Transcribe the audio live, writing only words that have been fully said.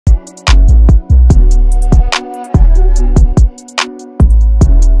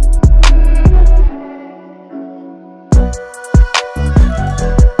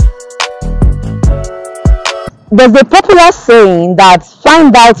there's a popular saying that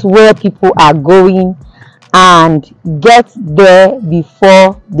find out where people are going and get there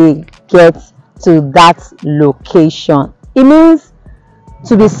before they get to that location. It means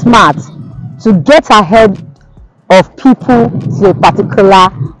to be smart, to get ahead of people to a particular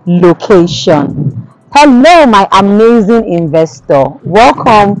location. Hello, my amazing investor.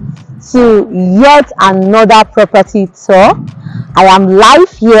 Welcome to yet another property tour. I am live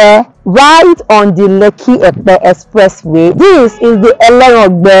here right on the Lekki Epe Expressway. This is the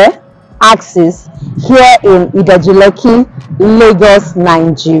Elerogbe axis here in Ibeju Lekki, Lagos,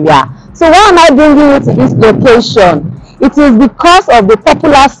 Nigeria. So why am I bringing you to this location? It is because of the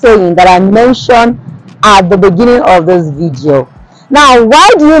popular saying that I mentioned at the beginning of this video. Now, why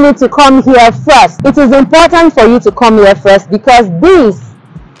do you need to come here first? It is important for you to come here first because this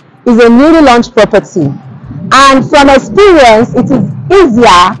is a newly launched property, and from experience it is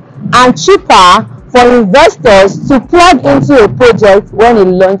easier and cheaper for investors to plug into a project when it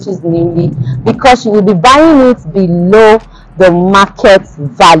launches newly, because you will be buying it below the market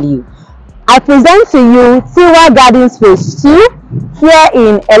value. I present to you Tiwa Gardens Phase 2 here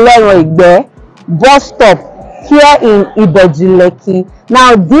in Elerogbe bus stop here in Ibeju Lekki.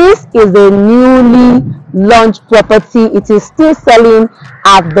 Now, this is a newly launched property. It is still selling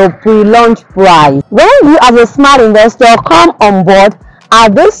at the pre-launch price. When you as a smart investor come on board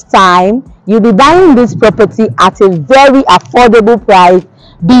at this time, you'll be buying this property at a very affordable price,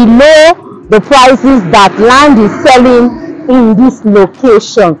 below the prices that land is selling in this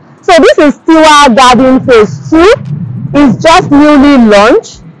location. So this is Tiwa Garden Phase 2. It's just newly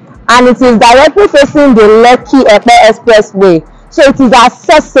launched and it is directly facing the Lekki Epe Expressway, so it is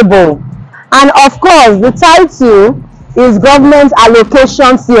accessible. And of course, the title is Government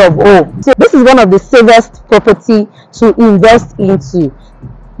Allocation CofO. So this is one of the safest property to invest into.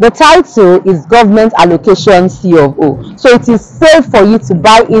 The title is Government Allocation CofO, so it is safe for you to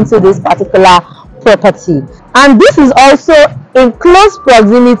buy into this particular property. And this is also in close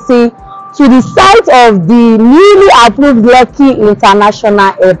proximity to the site of the newly approved Lekki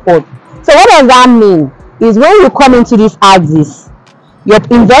International Airport. So what does that mean? Is when you come into this axis, your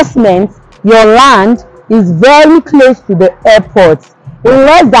investment, your land is very close to the airport. In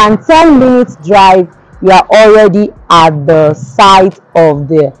less than 10 minutes drive, you are already at the site of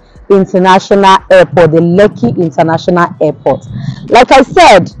the international airport, the Lekki International Airport. Like I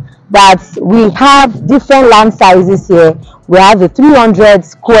said, that we have different land sizes here. We have the 300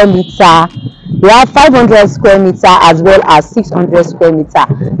 square meter, we have 500 square meter, as well as 600 square meter.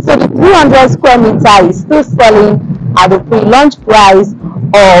 So the 300 square meter is still selling at the pre-launch price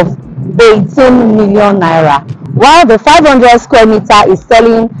of 18 million naira, while the 500 square meter is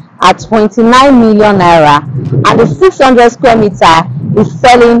selling at 29 million naira, and the 600 square meter is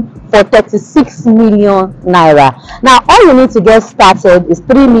selling for 36 million naira. Now, all you need to get started is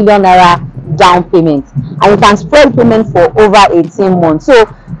 3 million naira down payment, and you can spread payment for over 18 months. So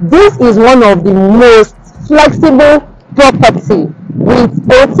this is one of the most flexible property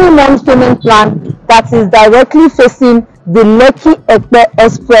with 18 months payment plan that is directly facing the Lekki Epe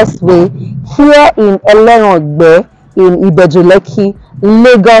Expressway here in Elerogbe in Ibeju Lekki,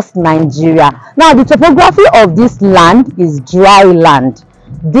 Lagos, Nigeria. Now, the topography of this land is dry land.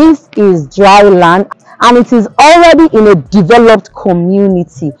 This is dry land and it is already in a developed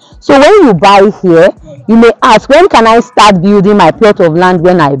community. So when you buy here, you may ask, when can I start building my plot of land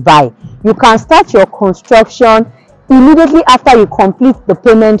when I buy? You can start your construction immediately after you complete the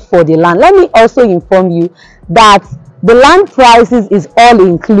payment for the land. Let me also inform you that the land prices is all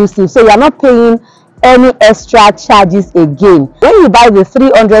inclusive, so you are not paying any extra charges again. When you buy the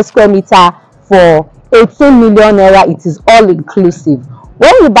 300 square meter for 18 million naira, it is all inclusive.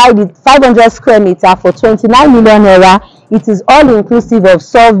 When you buy the 500 square meter for 29 million naira, it is all inclusive of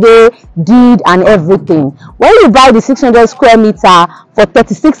survey, deed, and everything. When you buy the 600 square meter for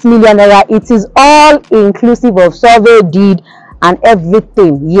 36 million naira, it is all inclusive of survey, deed, and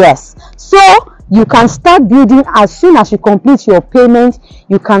everything. Yes. So you can start building as soon as you complete your payment.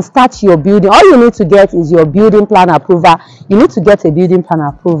 You can start your building. All you need to get is your building plan approval. You need to get a building plan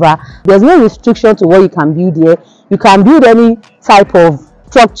approval. There's no restriction to what you can build here. You can build any type of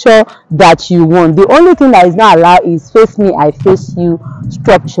structure that you want. The only thing that is not allowed is face me, I face you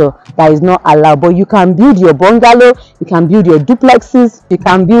structure. That is not allowed. But you can build your bungalow, you can build your duplexes, you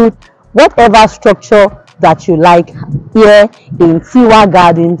can build whatever structure that you like here in Tiwa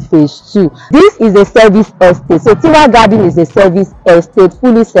Garden Phase 2. This is a service estate. So Tiwa Garden is a service estate,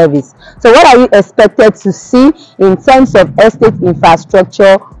 fully serviced. So what are you expected to see in terms of estate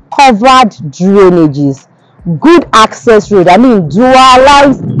infrastructure? Covered drainages, good access road, I mean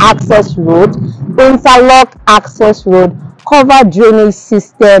dualized access road, interlock access road, covered drainage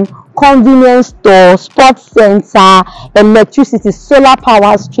system, convenience store, sports center, electricity, solar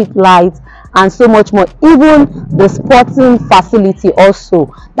power, street lights, and so much more. Even the sporting facility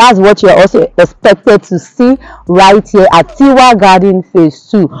also, that's what you're also expected to see right here at Tiwa Garden Phase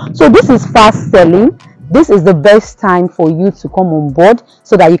 2. So this is fast selling. This is the best time for you to come on board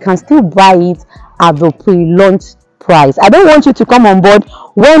so that you can still buy it at the pre-launch price. I don't want you to come on board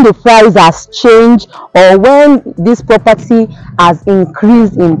when the price has changed or when this property has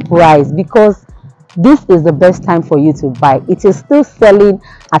increased in price, because this is the best time for you to buy. It is still selling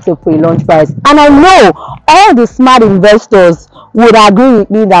at a pre-launch price, and I know all the smart investors would agree with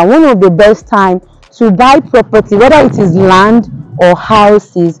me that one of the best time to buy property, whether it is land or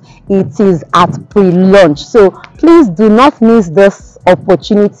houses, it is at pre-launch. So please do not miss this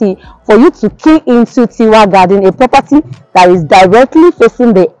opportunity for you to key into Tiwa Garden, a property that is directly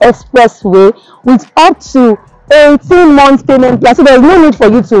facing the expressway with up to 18 months payment plan. So there's no need for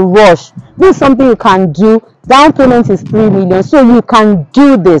you to rush. This is something you can do. Down payment is 3 million, so you can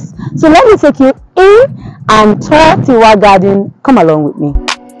do this. So let me take you in and tour Tiwa Garden. Come along with me.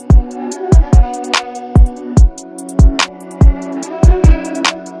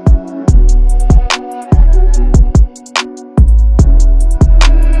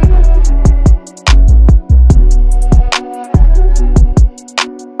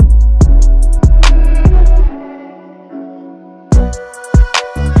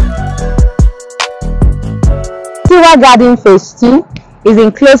 Tiwa Garden Phase 2 is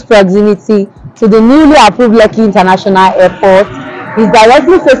in close proximity to the newly approved Lekki International Airport. It's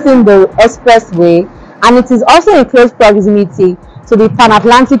directly facing the expressway, and it is also in close proximity to the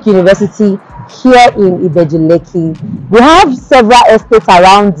Pan-Atlantic University here in Ibeju Lekki. We have several estates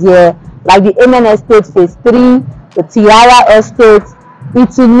around here, like the Amen Estate Phase 3, the Tiwa Estate,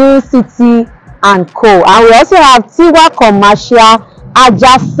 Itunu City, and Co. And we also have Tiwa Commercial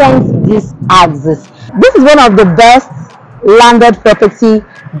adjacent this axis. This is one of the best landed property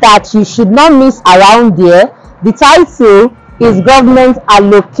that you should not miss around here. The title is Government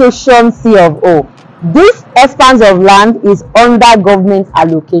Allocation CofO. This expanse of land is under government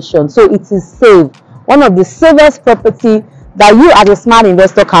allocation, so it is safe. One of the safest property that you as a smart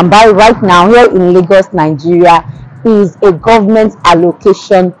investor can buy right now here in Lagos, Nigeria, is a government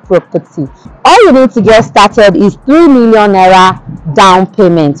allocation property. All you need to get started is 3 million naira down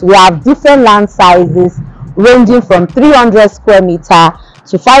payment. We have different land sizes ranging from 300 square meter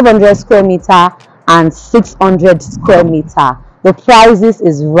to 500 square meter and 600 square meter. The prices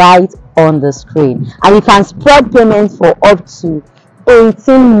is right on the screen, and you can spread payments for up to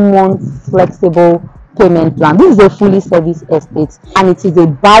 18 months flexible payment plan. This is a fully serviced estate, and it is a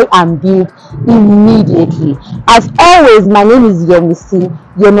buy and build immediately. As always, my name is Yemisi,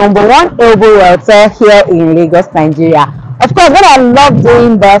 your #1 elbow realtor here in Lagos, Nigeria. Of course, what I love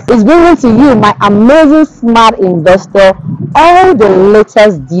doing best is bringing to you, my amazing smart investor, all the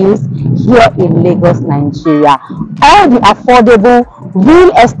latest deals here in Lagos, Nigeria. All the affordable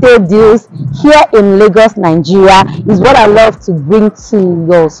real estate deals here in Lagos, Nigeria is what I love to bring to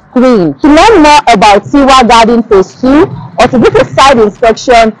your screen. To learn more about Tiwa Garden Phase 2 or to book a site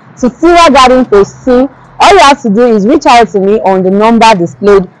inspection to Tiwa Garden Phase 2, all you have to do is reach out to me on the number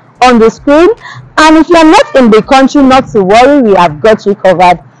displayed on the screen. And if you're not in the country, not to worry, we have got you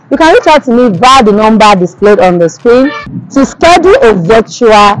covered. You can reach out to me via the number displayed on the screen to schedule a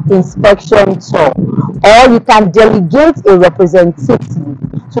virtual inspection tour, or you can delegate a representative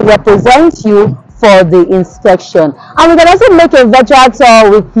to represent you for the inspection. And we can also make a virtual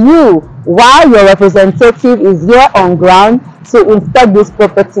tour with you while your representative is here on ground to inspect these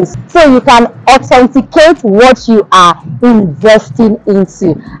properties, so you can authenticate what you are investing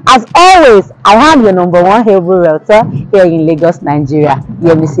into. As always, I am your #1 able realtor here in Lagos, Nigeria,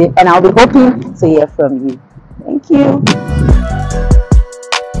 Yemisi, and I'll be hoping to hear from you. Thank you.